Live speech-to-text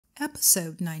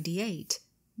Episode 98,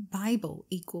 Bible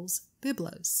equals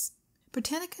Byblos.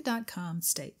 Britannica.com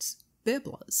states,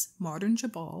 Byblos, modern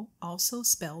Jabal, also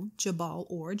spelled Jabal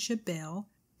or Jabal,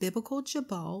 biblical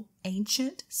Jabal,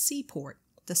 ancient seaport,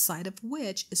 the site of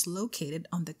which is located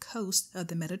on the coast of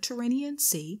the Mediterranean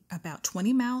Sea, about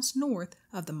 20 miles north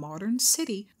of the modern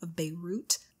city of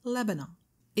Beirut, Lebanon.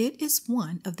 It is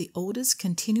one of the oldest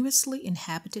continuously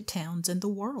inhabited towns in the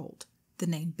world. The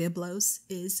name Byblos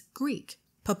is Greek.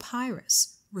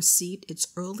 Papyrus received its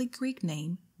early Greek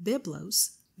name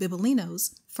Byblos,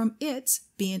 Biblinos, from its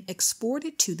being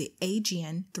exported to the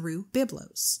Aegean through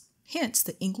Byblos. Hence,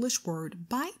 the English word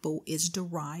Bible is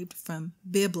derived from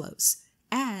Byblos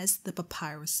as the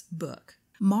papyrus book.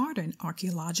 Modern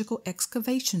archaeological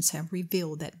excavations have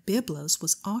revealed that Byblos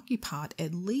was occupied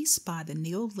at least by the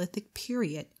Neolithic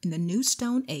period in the New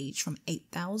Stone Age from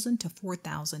 8000 to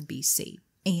 4000 BC.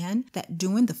 And that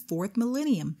during the 4th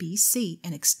millennium BC,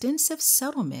 an extensive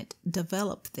settlement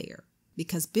developed there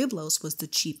because Byblos was the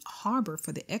chief harbor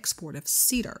for the export of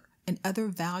cedar and other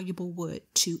valuable wood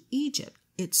to Egypt.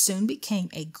 It soon became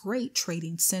a great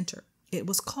trading center. It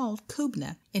was called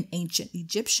Kubna in ancient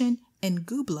Egyptian and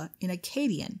Gubla in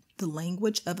Akkadian, the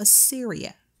language of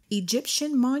Assyria.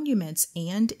 Egyptian monuments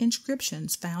and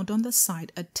inscriptions found on the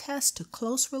site attest to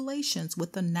close relations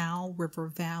with the Nile River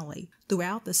Valley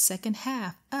throughout the second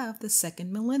half of the 2nd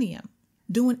millennium.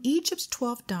 During Egypt's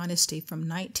 12th dynasty from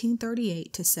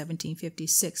 1938 to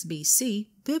 1756 BC,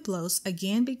 Byblos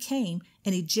again became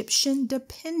an Egyptian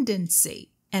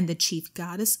dependency, and the chief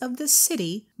goddess of the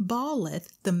city, Baalat,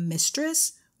 the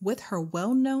mistress, with her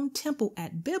well-known temple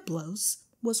at Byblos,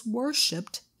 was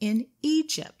worshipped in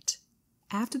Egypt.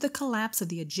 After the collapse of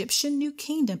the Egyptian New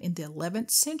Kingdom in the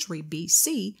 11th century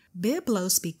BC,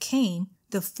 Byblos became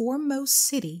the foremost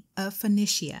city of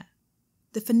Phoenicia.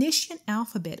 The Phoenician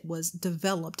alphabet was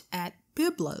developed at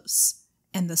Byblos,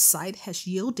 and the site has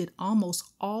yielded almost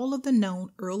all of the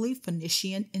known early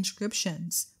Phoenician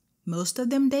inscriptions, most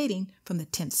of them dating from the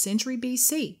 10th century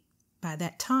BC. By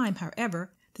that time,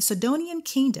 however, the Sidonian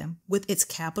kingdom, with its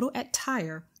capital at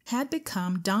Tyre, had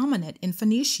become dominant in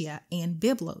Phoenicia, and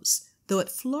Byblos, though it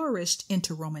flourished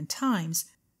into Roman times,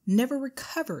 never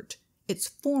recovered its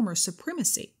former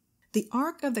supremacy. The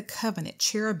Ark of the Covenant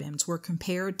cherubims were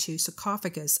compared to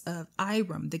sarcophagus of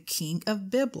Hiram, the king of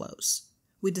Byblos.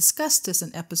 We discussed this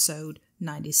in episode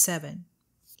 97.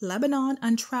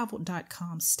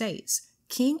 LebanonUntraveled.com states,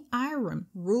 King Hiram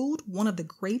ruled one of the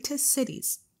greatest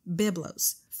cities,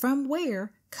 Byblos, from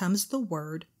where comes the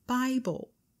word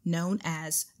Bible, known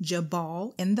as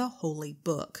Jabal in the Holy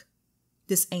Book.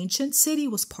 This ancient city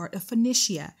was part of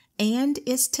Phoenicia and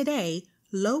is today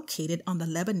located on the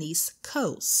Lebanese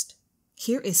coast.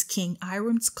 Here is King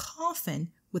Hiram's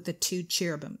coffin with the 2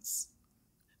 cherubims.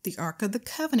 The Ark of the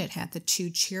Covenant had the 2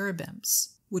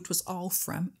 cherubims, which was all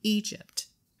from Egypt.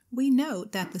 We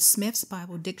note that the Smith's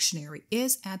Bible Dictionary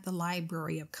is at the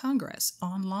Library of Congress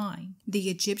online. The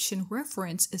Egyptian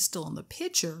reference is still in the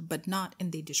picture, but not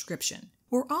in the description.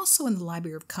 We're also in the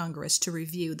Library of Congress to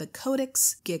review the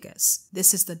Codex Gigas.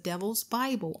 This is the Devil's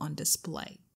Bible on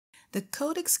display. The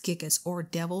Codex Gigas, or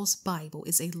Devil's Bible,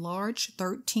 is a large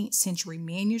 13th century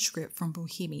manuscript from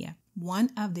Bohemia,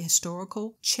 one of the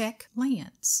historical Czech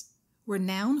lands.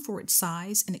 Renowned for its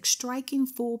size and its striking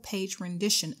full-page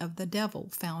rendition of the devil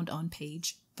found on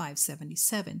page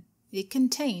 577. It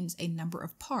contains a number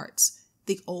of parts,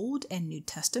 the Old and New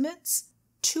Testaments,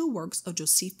 2 works of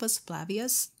Josephus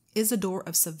Flavius, Isidore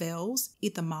of Seville's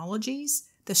etymologies,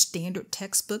 the standard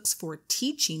textbooks for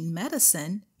teaching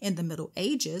medicine in the Middle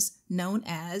Ages, known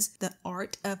as the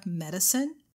Art of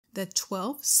Medicine, the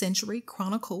 12th century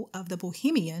Chronicle of the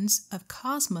Bohemians of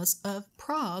Cosmas of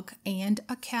Prague, and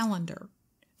a calendar.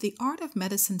 The Art of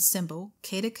Medicine symbol,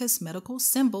 Caticus medical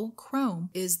symbol, Chrome,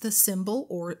 is the symbol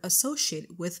or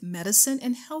associated with medicine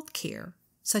and healthcare,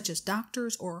 such as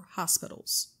doctors or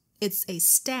hospitals. It's a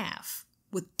staff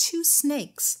with 2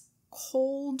 snakes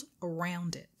coiled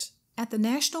around it. At the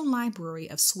National Library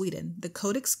of Sweden, the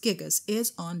Codex Gigas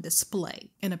is on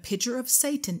display, and a picture of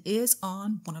Satan is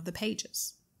on one of the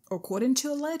pages. According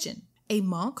to a legend, a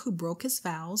monk who broke his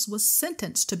vows was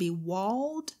sentenced to be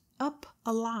walled up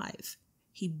alive.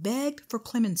 He begged for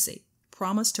clemency,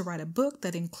 promised to write a book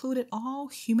that included all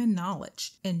human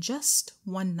knowledge in just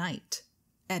one night.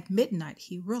 At midnight,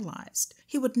 he realized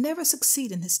he would never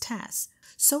succeed in his task,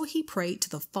 so he prayed to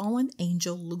the fallen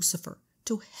angel Lucifer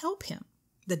to help him.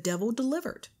 The devil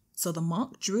delivered, so the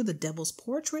monk drew the devil's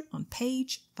portrait on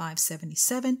page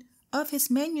 577 of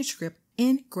his manuscript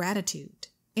in gratitude.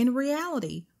 In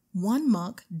reality, one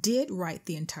monk did write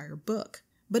the entire book,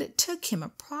 but it took him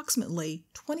approximately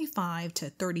 25 to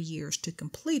 30 years to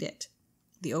complete it.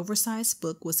 The oversized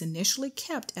book was initially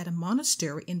kept at a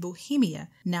monastery in Bohemia,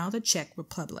 now the Czech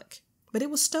Republic, but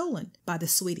it was stolen by the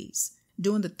Swedes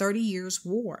during the 30 Years'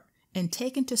 War and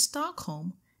taken to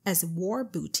Stockholm as war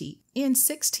booty in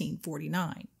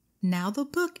 1649. Now the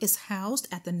book is housed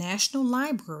at the National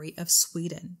Library of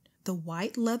Sweden. The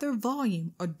white leather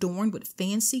volume adorned with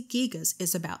fancy gigas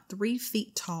is about 3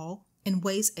 feet tall and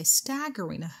weighs a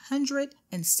staggering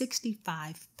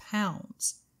 165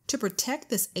 pounds. To protect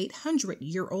this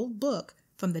 800-year-old book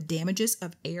from the damages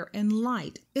of air and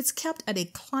light, it's kept at a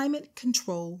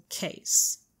climate-controlled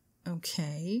case.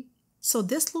 Okay, so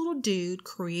this little dude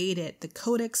created the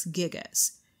Codex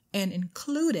Gigas and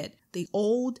included the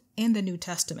Old and the New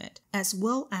Testament, as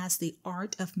well as the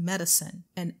art of medicine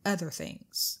and other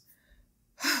things.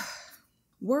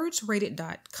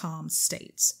 Wordsrated.com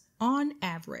states, on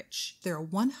average, there are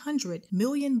 100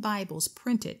 million Bibles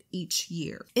printed each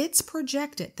year. It's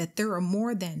projected that there are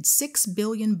more than 6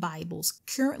 billion Bibles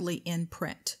currently in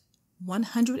print,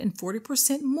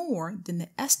 140% more than the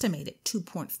estimated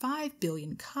 2.5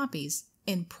 billion copies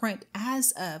in print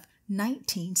as of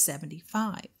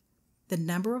 1975. The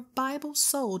number of Bibles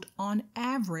sold on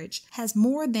average has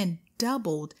more than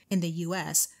doubled in the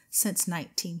U.S. since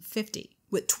 1950,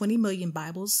 with 20 million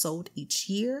Bibles sold each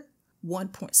year,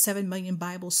 1.7 million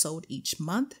Bibles sold each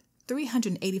month,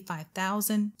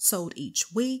 385,000 sold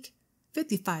each week,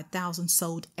 55,000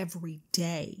 sold every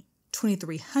day,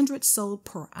 2,300 sold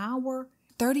per hour,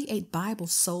 38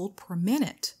 Bibles sold per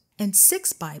minute, and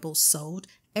 6 Bibles sold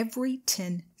every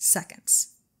 10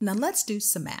 seconds. Now let's do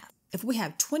some math. If we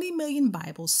have 20 million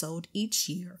Bibles sold each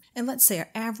year, and let's say our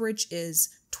average is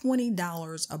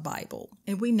 $20 a Bible,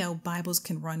 and we know Bibles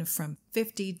can run from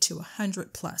 50 to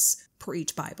 100 plus per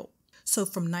each Bible. So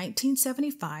from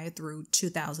 1975 through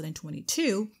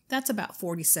 2022, that's about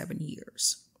 47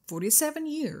 years. 47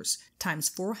 years times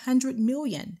 400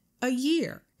 million a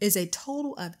year is a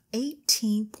total of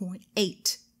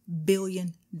 $18.8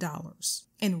 billion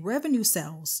in revenue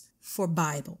sales for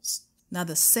Bibles. Now,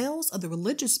 the sales of the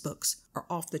religious books are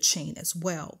off the chain as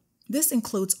well. This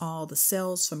includes all the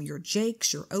sales from your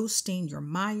Jakes, your Osteen, your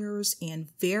Myers, and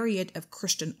varied of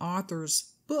Christian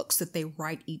authors' books that they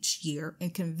write each year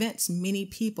and convince many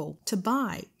people to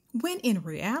buy, when in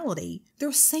reality,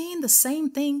 they're saying the same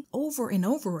thing over and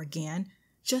over again,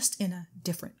 just in a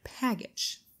different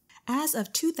package. As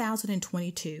of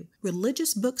 2022,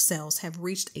 religious book sales have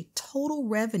reached a total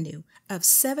revenue of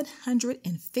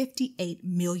 $758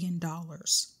 million.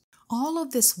 All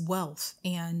of this wealth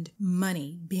and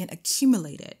money being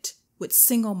accumulated with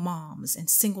single moms and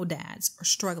single dads are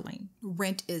struggling.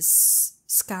 Rent is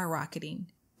skyrocketing.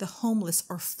 The homeless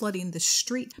are flooding the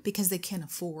street because they can't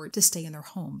afford to stay in their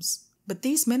homes. But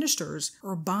these ministers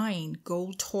are buying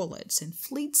gold toilets and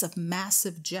fleets of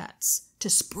massive jets to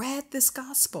spread this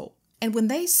gospel. And when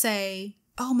they say,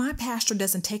 oh, my pastor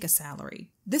doesn't take a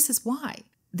salary, this is why.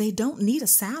 They don't need a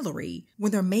salary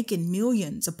when they're making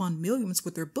millions upon millions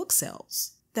with their book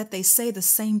sales, that they say the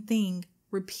same thing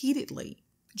repeatedly.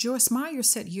 Joyce Meyer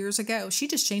said years ago, she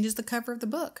just changes the cover of the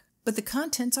book, but the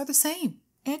contents are the same.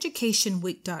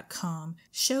 EducationWeek.com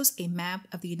shows a map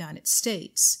of the United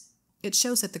States. It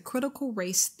shows that the critical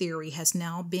race theory has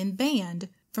now been banned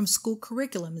from school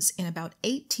curriculums in about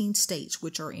 18 states,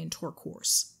 which are in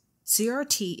turquoise.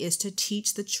 CRT is to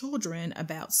teach the children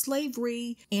about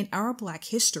slavery and our Black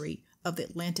history of the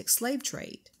Atlantic slave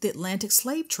trade. The Atlantic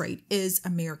slave trade is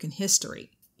American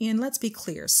history. And let's be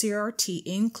clear, CRT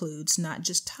includes not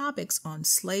just topics on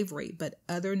slavery, but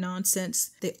other nonsense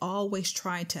they always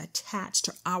try to attach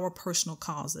to our personal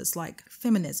causes like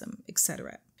feminism,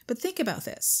 etc. But think about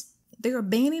this. They are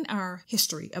banning our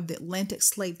history of the Atlantic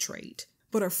slave trade,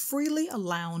 but are freely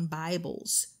allowing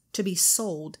Bibles to be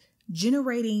sold,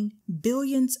 generating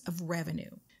billions of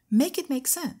revenue. Make it make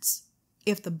sense.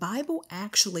 If the Bible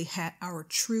actually had our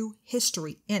true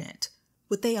history in it,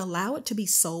 would they allow it to be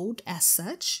sold as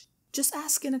such? Just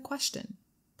asking a question.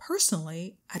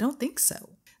 Personally, I don't think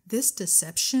so. This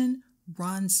deception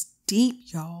runs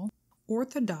deep, y'all.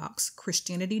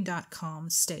 OrthodoxChristianity.com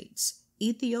states,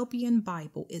 Ethiopian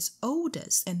Bible is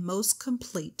oldest and most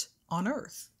complete on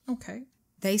earth. Okay.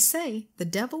 They say the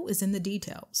devil is in the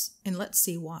details, and let's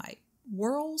see why.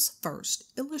 World's first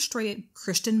illustrated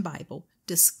Christian Bible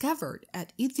discovered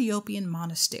at Ethiopian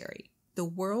monastery. The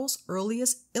world's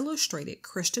earliest illustrated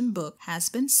Christian book has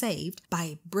been saved by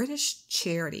a British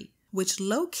charity, which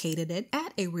located it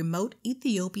at a remote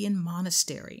Ethiopian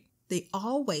monastery. They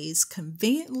always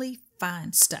conveniently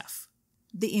find stuff.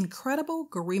 The incredible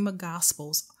Garima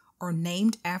Gospels are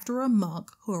named after a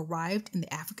monk who arrived in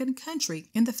the African country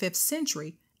in the 5th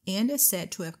century and is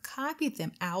said to have copied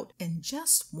them out in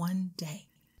just one day.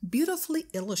 Beautifully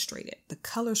illustrated, the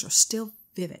colors are still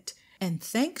vivid, and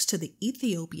thanks to the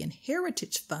Ethiopian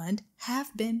Heritage Fund,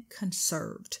 have been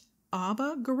conserved.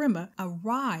 Abba Garima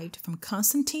arrived from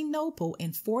Constantinople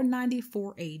in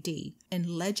 494 AD, and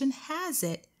legend has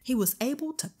it he was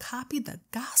able to copy the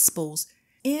Gospels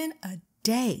in a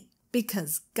day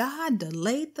because God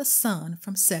delayed the sun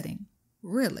from setting.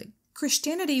 Really.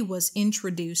 Christianity was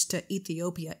introduced to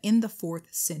Ethiopia in the 4th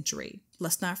century.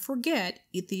 Let's not forget,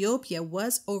 Ethiopia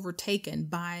was overtaken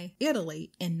by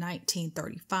Italy in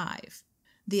 1935.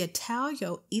 The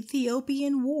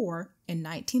Italo-Ethiopian War in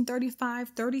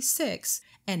 1935-36,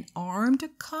 an armed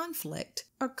conflict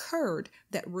occurred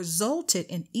that resulted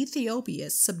in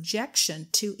Ethiopia's subjection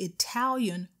to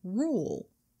Italian rule.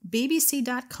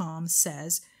 BBC.com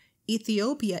says,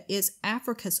 Ethiopia is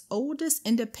Africa's oldest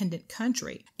independent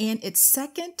country and its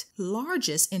second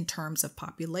largest in terms of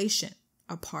population.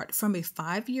 Apart from a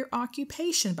 5-year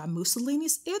occupation by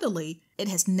Mussolini's Italy, it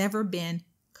has never been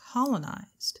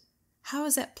colonized. How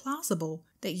is that plausible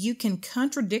that you can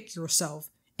contradict yourself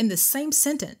in the same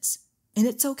sentence and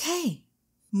it's okay?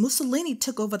 Mussolini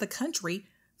took over the country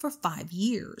for 5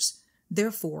 years.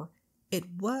 Therefore, it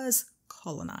was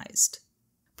colonized.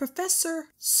 Professor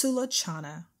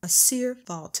Sulachana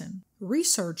Asir-Thalton,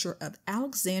 researcher of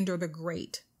Alexander the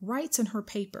Great, writes in her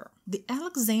paper, The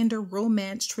Alexander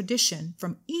Romance Tradition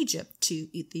from Egypt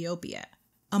to Ethiopia.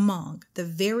 Among the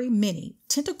very many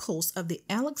tentacles of the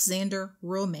Alexander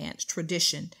Romance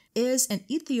tradition is an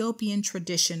Ethiopian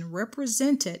tradition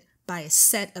represented by a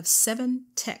set of 7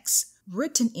 texts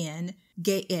written in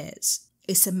Ge'ez,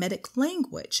 a Semitic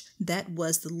language that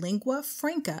was the lingua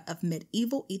franca of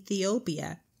medieval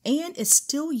Ethiopia and is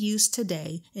still used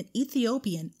today in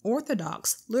Ethiopian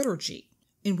Orthodox liturgy.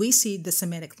 And we see the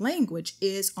Semitic language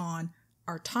is on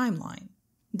our timeline.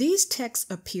 These texts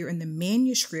appear in the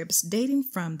manuscripts dating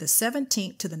from the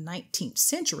 17th to the 19th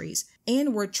centuries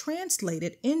and were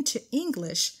translated into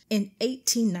English in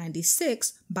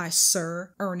 1896 by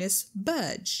Sir Ernest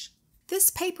Budge. This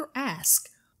paper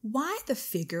asks why the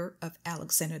figure of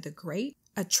Alexander the Great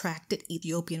attracted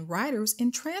Ethiopian writers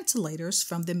and translators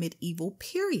from the medieval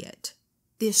period.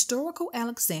 The historical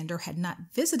Alexander had not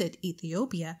visited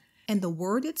Ethiopia, and the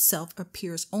word itself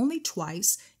appears only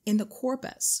twice in the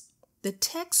corpus. The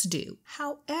texts do,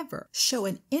 however, show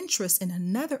an interest in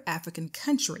another African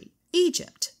country,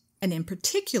 Egypt, and in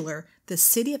particular, the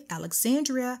city of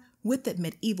Alexandria with the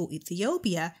medieval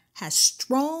Ethiopia has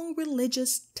strong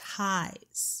religious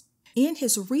ties. In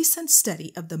his recent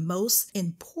study of the most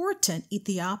important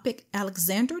Ethiopic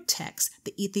Alexander text,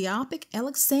 the Ethiopic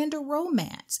Alexander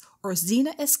Romance, or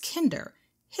Zena Eskinder,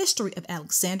 History of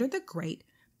Alexander the Great,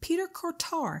 Peter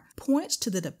Kortar points to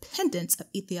the dependence of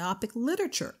Ethiopic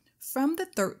literature from the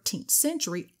 13th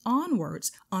century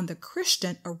onwards on the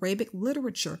Christian Arabic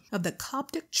literature of the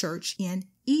Coptic Church in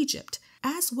Egypt,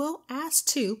 as well as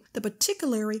to the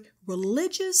particularly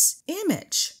religious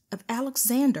image of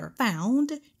Alexander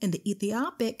found in the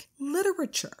Ethiopic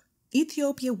literature.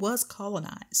 Ethiopia was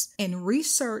colonized, and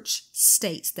research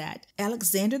states that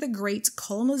Alexander the Great's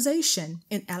colonization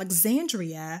in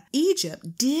Alexandria,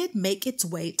 Egypt, did make its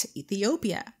way to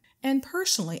Ethiopia. And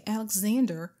personally,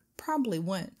 Alexander probably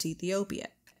went to Ethiopia.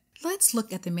 Let's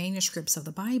look at the manuscripts of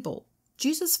the Bible.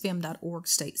 JesusFilm.org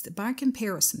states that by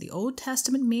comparison, the Old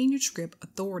Testament manuscript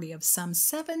authority of some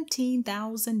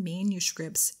 17,000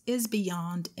 manuscripts is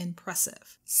beyond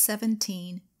impressive.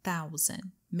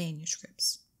 17,000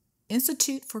 manuscripts.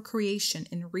 Institute for Creation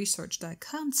and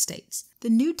Research.com states the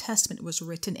New Testament was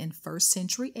written in 1st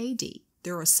century AD.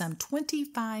 There are some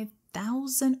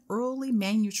 25,000 early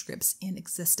manuscripts in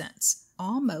existence,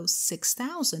 almost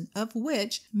 6,000 of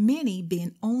which, many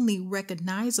being only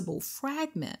recognizable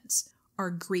fragments, are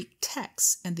Greek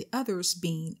texts, and the others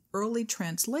being early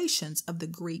translations of the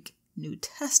Greek New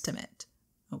Testament.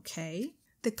 Okay?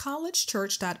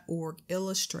 TheCollegechurch.org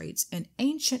illustrates an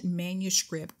ancient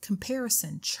manuscript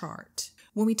comparison chart.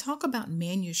 When we talk about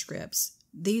manuscripts,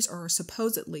 these are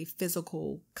supposedly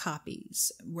physical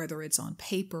copies, whether it's on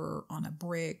paper, on a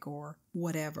brick, or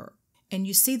whatever. And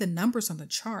you see the numbers on the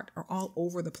chart are all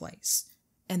over the place.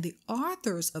 And the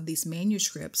authors of these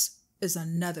manuscripts is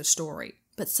another story.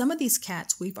 But some of these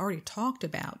cats we've already talked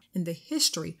about in the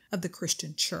History of the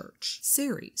Christian Church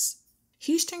series.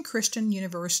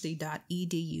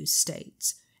 HoustonChristianUniversity.edu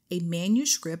states, a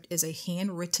manuscript is a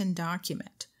handwritten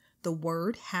document. The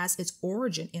word has its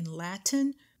origin in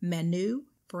Latin manu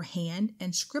for hand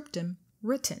and scriptum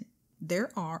written.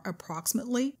 there are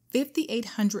approximately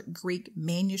 5,800 Greek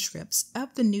manuscripts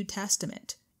of the New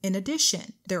Testament. In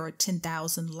addition, there are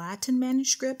 10,000 Latin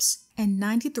manuscripts and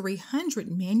 9,300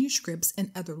 manuscripts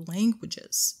in other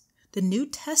languages. The New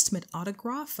Testament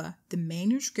autographa, the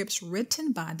manuscripts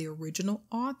written by the original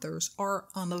authors, are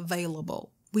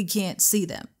unavailable. We can't see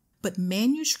them, but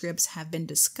manuscripts have been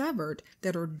discovered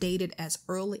that are dated as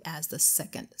early as the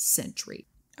 2nd century.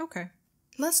 Okay,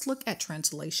 let's look at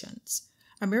translations.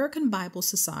 American Bible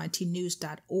Society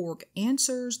News.org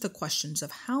answers the questions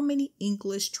of how many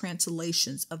English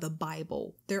translations of the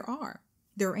Bible there are.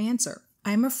 Their answer: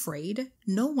 I'm afraid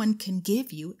no one can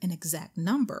give you an exact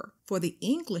number for the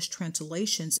English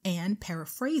translations and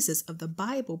paraphrases of the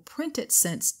Bible printed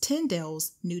since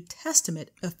Tyndale's New Testament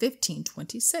of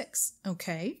 1526.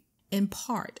 Okay? In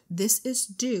part, this is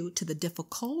due to the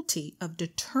difficulty of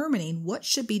determining what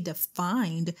should be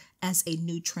defined as a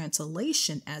new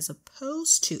translation as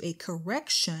opposed to a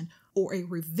correction or a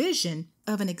revision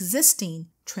of an existing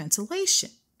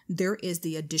translation. There is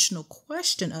the additional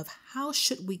question of how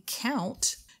should we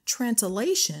count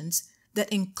translations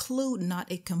that include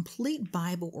not a complete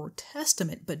Bible or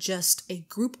Testament, but just a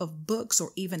group of books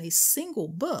or even a single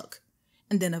book.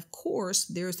 And then, of course,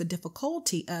 there's the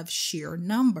difficulty of sheer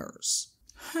numbers.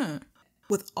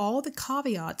 With all the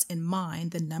caveats in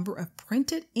mind, the number of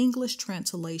printed English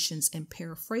translations and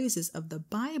paraphrases of the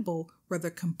Bible, whether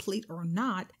complete or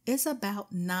not, is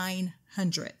about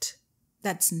 900.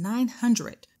 That's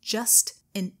 900 just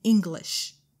in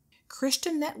English.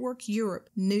 Christian Network Europe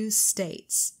News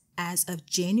states, as of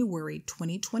January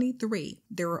 2023,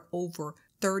 there are over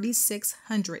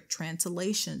 3,600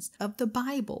 translations of the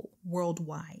Bible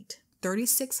worldwide.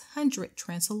 3,600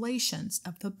 translations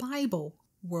of the Bible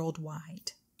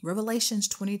worldwide. Revelations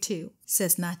 22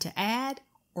 says not to add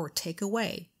or take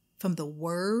away from the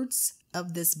words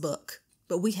of this book,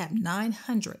 but we have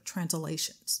 900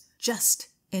 translations just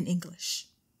in English.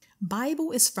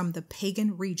 Bible is from the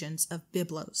pagan regions of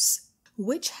Byblos,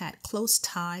 which had close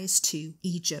ties to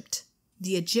Egypt.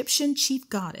 The Egyptian chief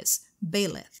goddess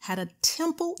Baalat had a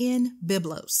temple in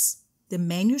Byblos. The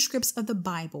manuscripts of the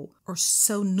Bible are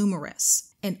so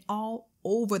numerous and all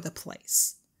over the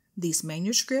place. These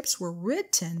manuscripts were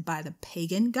written by the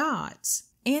pagan gods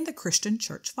and the Christian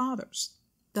church fathers.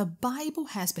 The Bible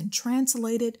has been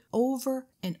translated over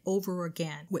and over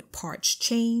again, with parts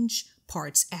changed,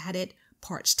 parts added,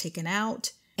 parts taken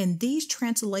out, and these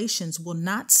translations will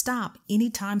not stop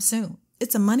anytime soon.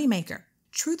 It's a moneymaker.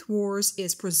 Truth Wars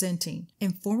is presenting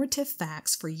informative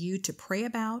facts for you to pray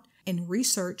about and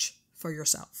research for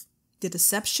yourself. The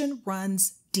deception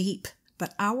runs deep,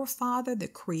 but our Father, the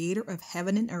creator of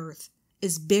heaven and earth,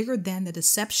 is bigger than the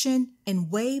deception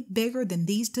and way bigger than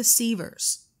these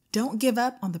deceivers. Don't give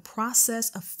up on the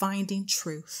process of finding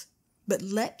truth, but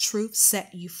let truth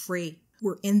set you free.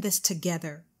 We're in this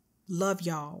together. Love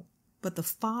y'all, but the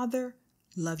Father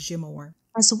loves you more.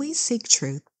 As we seek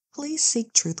truth, please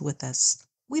seek truth with us.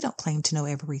 We don't claim to know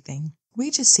everything.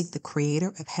 We just seek the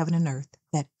creator of heaven and earth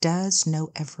that does know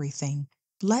everything.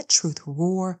 Let truth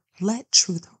roar, let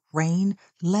truth reign,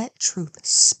 let truth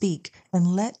speak, and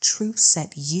let truth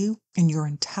set you and your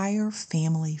entire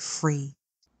family free.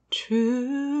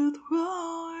 Truth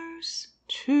roars,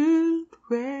 truth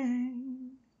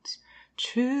reigns,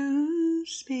 truth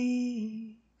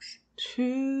speaks,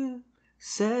 truth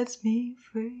sets me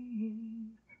free.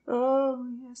 Oh,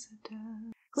 yes, it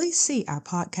does. Please see our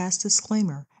podcast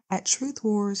disclaimer at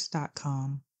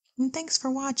truthwars.com. And thanks for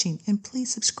watching, and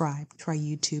please subscribe to our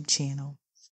YouTube channel.